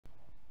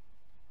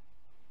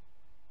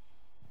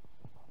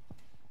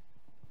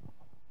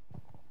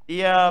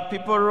Dear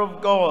people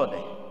of God,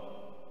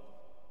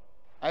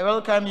 I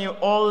welcome you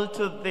all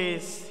to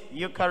this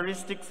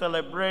Eucharistic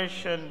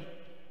celebration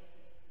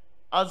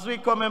as we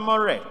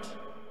commemorate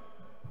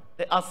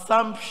the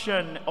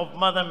Assumption of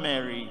Mother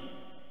Mary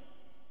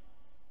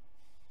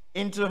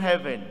into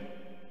heaven.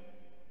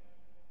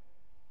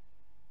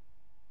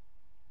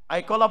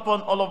 I call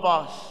upon all of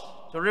us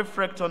to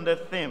reflect on the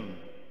theme,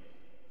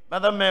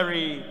 Mother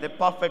Mary, the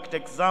perfect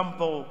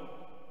example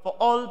for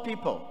all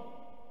people.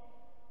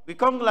 We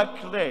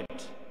congratulate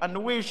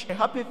and wish a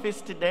happy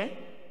feast day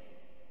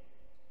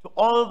to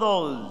all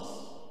those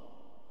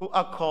who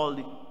are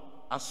called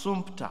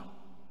Assumpta.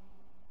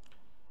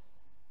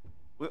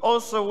 We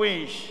also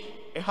wish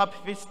a happy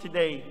feast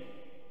day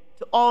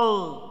to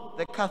all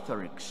the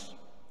Catholics.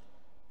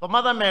 For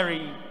Mother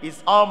Mary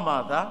is our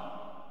mother,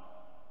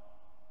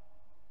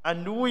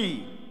 and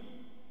we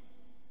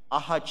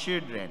are her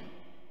children.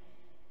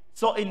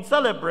 So in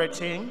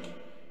celebrating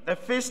the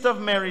feast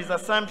of Mary's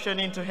Assumption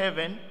into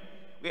heaven,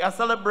 we are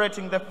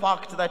celebrating the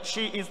fact that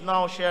she is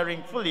now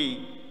sharing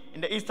fully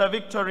in the Easter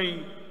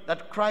victory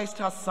that Christ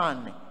her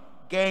Son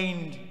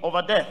gained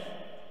over death.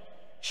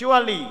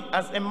 Surely,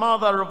 as a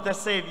mother of the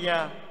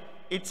Savior,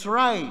 it's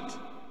right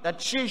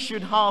that she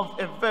should have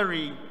a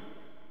very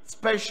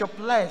special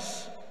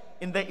place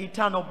in the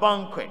eternal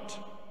banquet.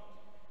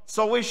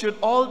 So we should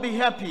all be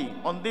happy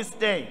on this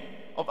day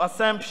of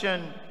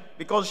Assumption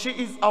because she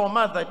is our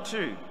mother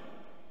too.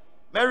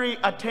 Mary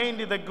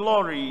attained the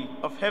glory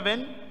of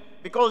heaven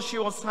because she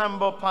was a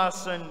humble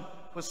person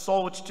who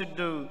sought to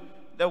do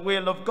the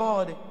will of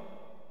God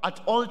at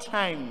all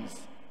times,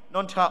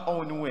 not her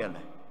own will.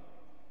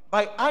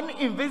 By an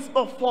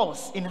invisible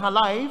force in her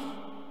life,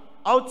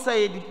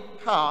 outside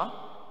her,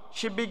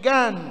 she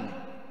began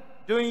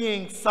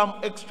doing some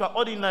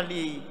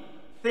extraordinary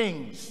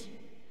things.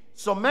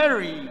 So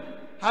Mary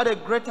had a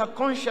greater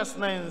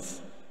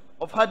consciousness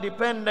of her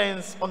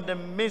dependence on the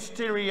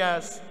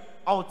mysterious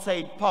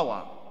outside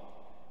power.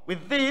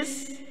 With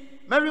this,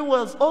 Mary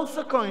was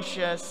also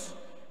conscious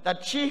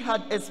that she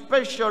had a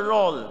special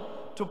role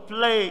to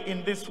play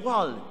in this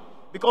world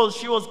because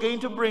she was going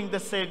to bring the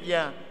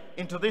Savior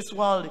into this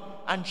world,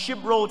 and she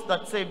brought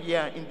that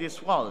Savior in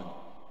this world.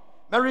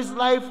 Mary's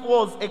life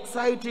was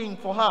exciting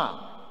for her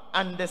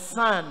and the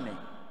Son,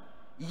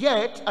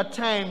 yet at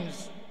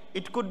times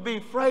it could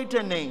be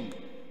frightening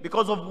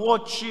because of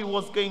what she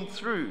was going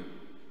through.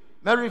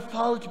 Mary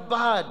felt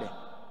bad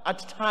at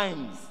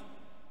times.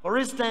 For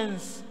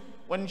instance,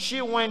 when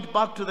she went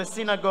back to the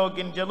synagogue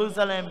in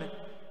Jerusalem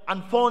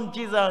and found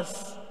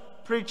Jesus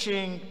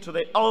preaching to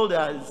the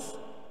elders,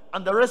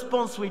 and the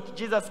response which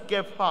Jesus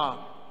gave her,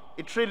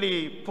 it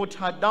really put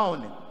her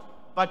down.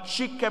 But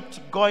she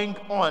kept going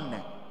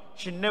on.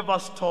 She never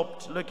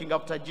stopped looking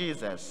after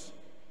Jesus.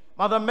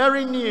 Mother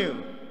Mary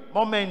knew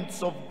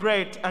moments of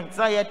great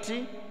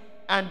anxiety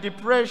and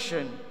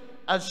depression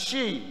as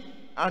she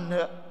and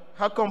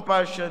her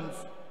companions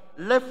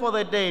left for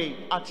the day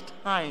at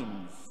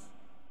times.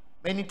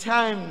 Many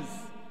times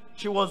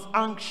she was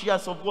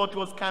anxious of what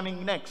was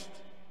coming next,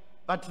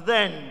 but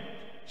then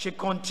she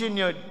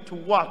continued to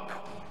work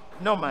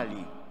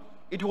normally.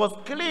 It was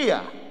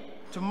clear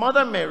to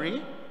Mother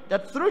Mary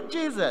that through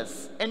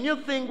Jesus, a new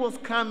thing was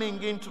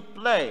coming into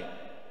play.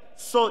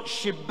 So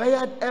she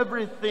bared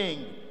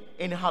everything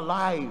in her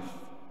life.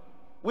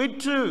 We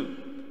too,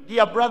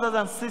 dear brothers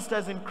and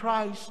sisters in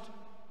Christ,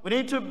 we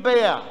need to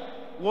bear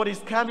what is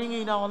coming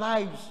in our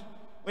lives.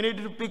 We need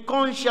to be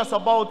conscious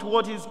about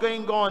what is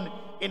going on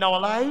in our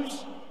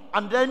lives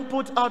and then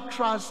put our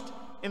trust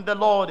in the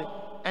Lord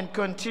and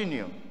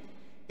continue.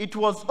 It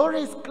was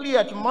always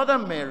clear to Mother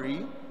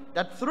Mary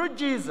that through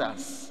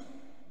Jesus,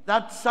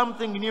 that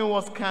something new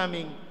was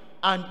coming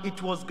and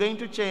it was going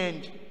to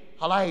change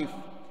her life.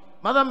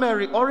 Mother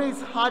Mary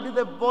always had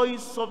the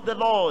voice of the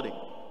Lord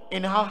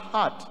in her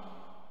heart,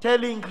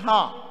 telling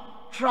her,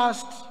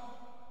 trust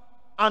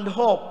and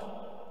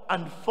hope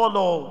and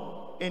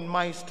follow in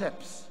my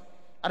steps.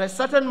 At a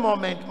certain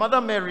moment, Mother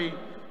Mary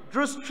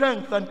drew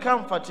strength and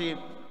comfort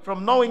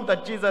from knowing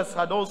that Jesus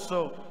had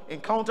also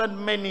encountered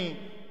many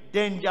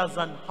dangers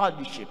and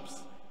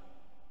hardships.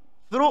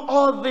 Through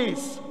all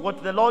this,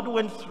 what the Lord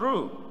went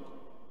through,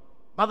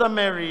 Mother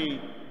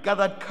Mary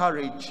gathered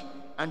courage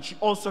and she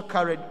also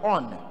carried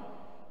on.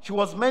 She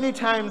was many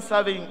times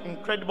having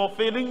incredible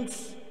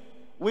feelings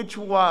which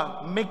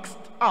were mixed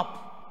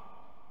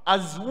up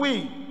as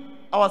we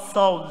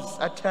ourselves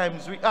at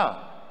times we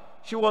are.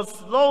 She was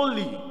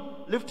slowly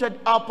lifted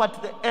up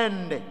at the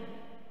end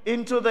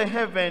into the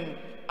heaven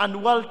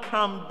and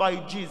welcomed by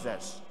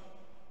Jesus.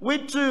 We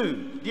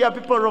too, dear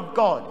people of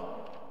God,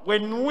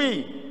 when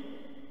we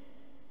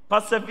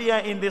persevere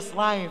in this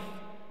life,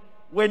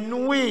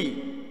 when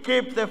we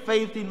keep the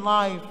faith in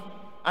life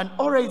and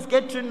always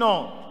get to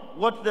know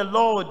what the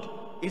Lord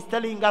is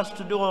telling us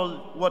to do,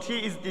 what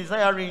he is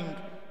desiring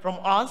from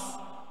us,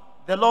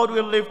 the Lord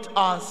will lift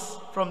us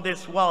from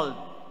this world.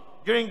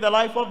 During the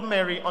life of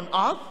Mary on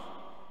earth,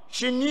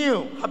 she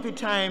knew happy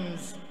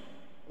times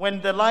when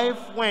the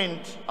life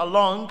went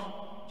along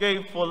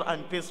joyful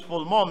and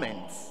peaceful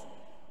moments.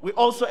 We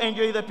also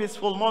enjoy the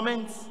peaceful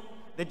moments,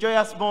 the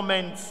joyous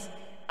moments,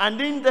 and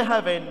in the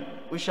heaven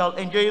we shall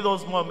enjoy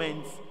those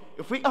moments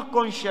if we are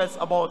conscious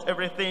about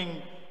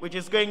everything which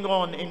is going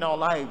on in our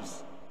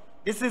lives.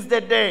 This is the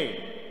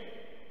day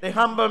the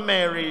humble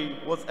Mary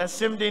was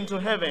assumed into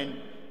heaven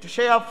to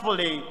share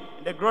fully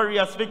in the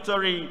glorious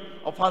victory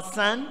of her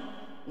Son,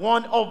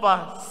 won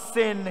over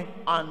sin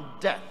and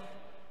death.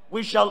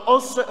 We shall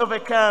also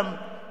overcome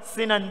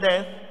sin and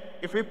death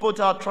if we put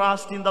our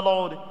trust in the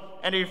Lord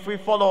and if we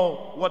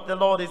follow what the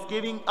Lord is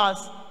giving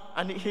us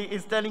and He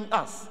is telling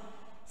us.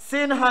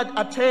 Sin had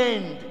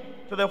attained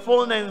to the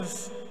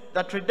fullness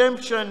that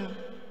redemption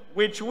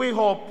which we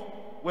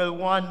hope will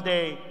one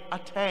day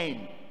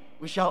attain.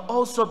 We shall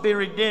also be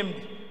redeemed,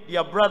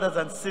 dear brothers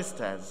and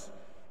sisters.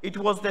 It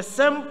was the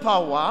same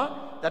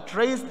power that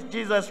raised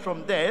Jesus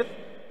from death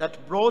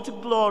that brought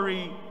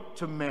glory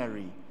to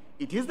Mary.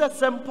 It is the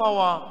same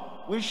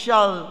power which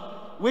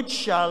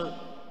shall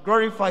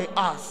glorify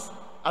us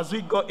as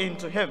we go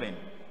into heaven.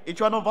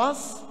 Each one of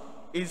us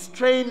is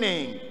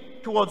training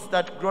towards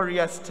that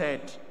glorious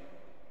state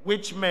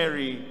which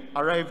Mary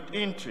arrived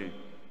into.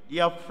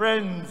 Dear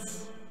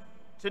friends,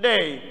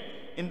 today,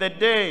 in the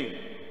day,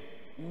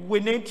 we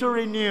need to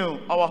renew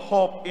our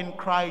hope in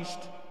Christ,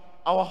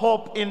 our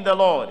hope in the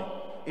Lord.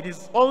 It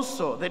is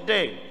also the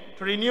day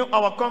to renew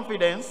our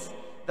confidence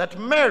that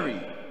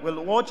Mary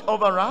will watch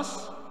over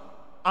us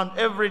and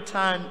every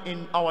turn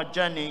in our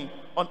journey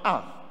on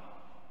earth.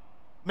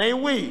 May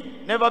we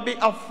never be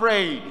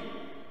afraid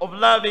of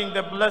loving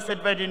the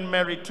Blessed Virgin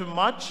Mary too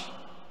much,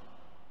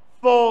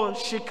 for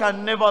she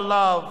can never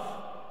love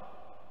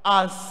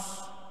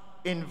us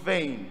in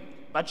vain,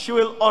 but she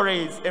will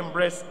always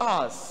embrace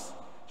us.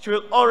 She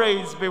will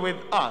always be with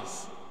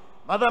us.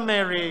 Mother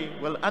Mary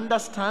will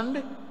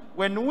understand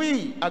when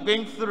we are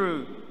going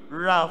through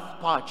rough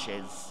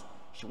patches.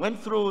 She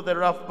went through the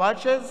rough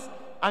patches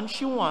and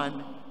she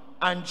won,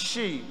 and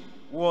she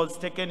was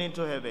taken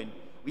into heaven.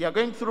 We are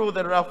going through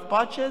the rough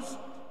patches,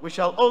 we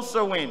shall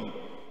also win.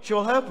 She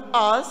will help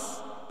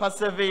us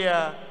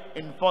persevere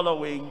in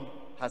following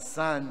her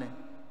Son,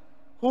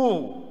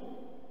 who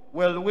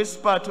will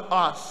whisper to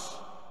us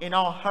in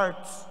our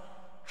hearts,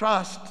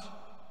 trust,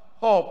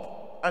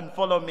 hope, and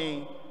follow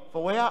me,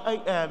 for where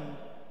I am,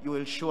 you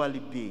will surely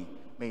be.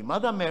 May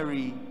Mother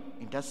Mary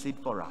intercede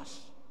for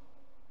us.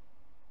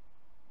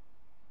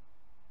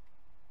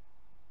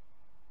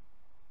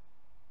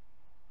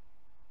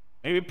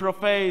 May we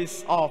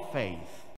profess our faith.